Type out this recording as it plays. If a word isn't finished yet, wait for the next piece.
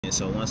And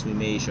so once we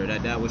made sure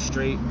that that was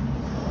straight, you know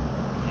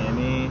what I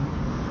mean,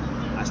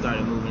 I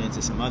started moving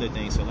into some other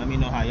things. So let me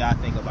know how y'all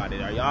think about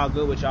it. Are y'all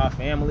good with y'all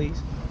families?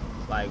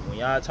 Like when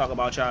y'all talk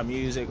about y'all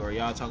music or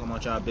y'all talking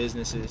about y'all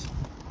businesses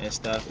and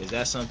stuff, is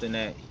that something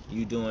that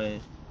you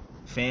doing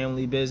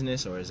family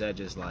business, or is that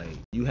just like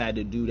you had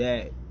to do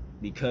that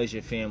because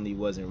your family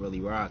wasn't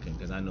really rocking?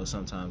 Because I know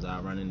sometimes I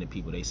run into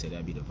people, they say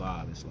that be the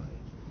vibe. It's like,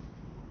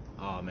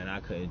 oh man, I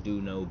couldn't do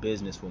no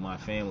business with my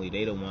family.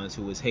 They the ones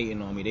who was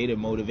hating on me. They the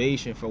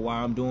motivation for why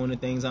I'm doing the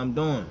things I'm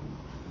doing.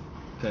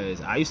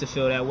 Because I used to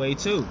feel that way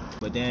too.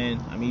 But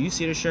then, I mean, you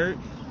see the shirt,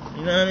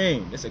 you know what I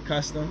mean? It's a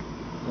custom,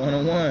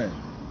 one-on-one.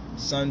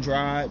 Sun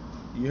dried,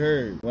 you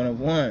heard, one of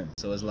one.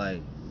 So it's like,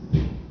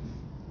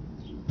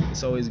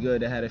 it's always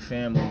good to have a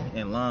family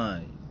in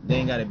line. They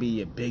ain't gotta be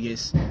your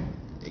biggest,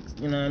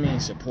 you know what I mean,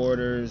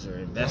 supporters or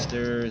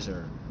investors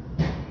or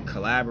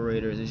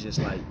collaborators. It's just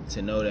like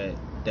to know that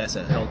that's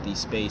a healthy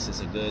space, it's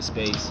a good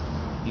space.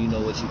 You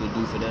know what you can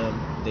do for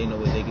them, they know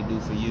what they can do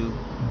for you. You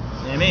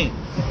know what I mean?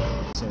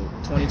 So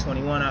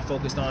 2021, I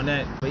focused on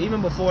that. But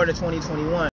even before the 2021,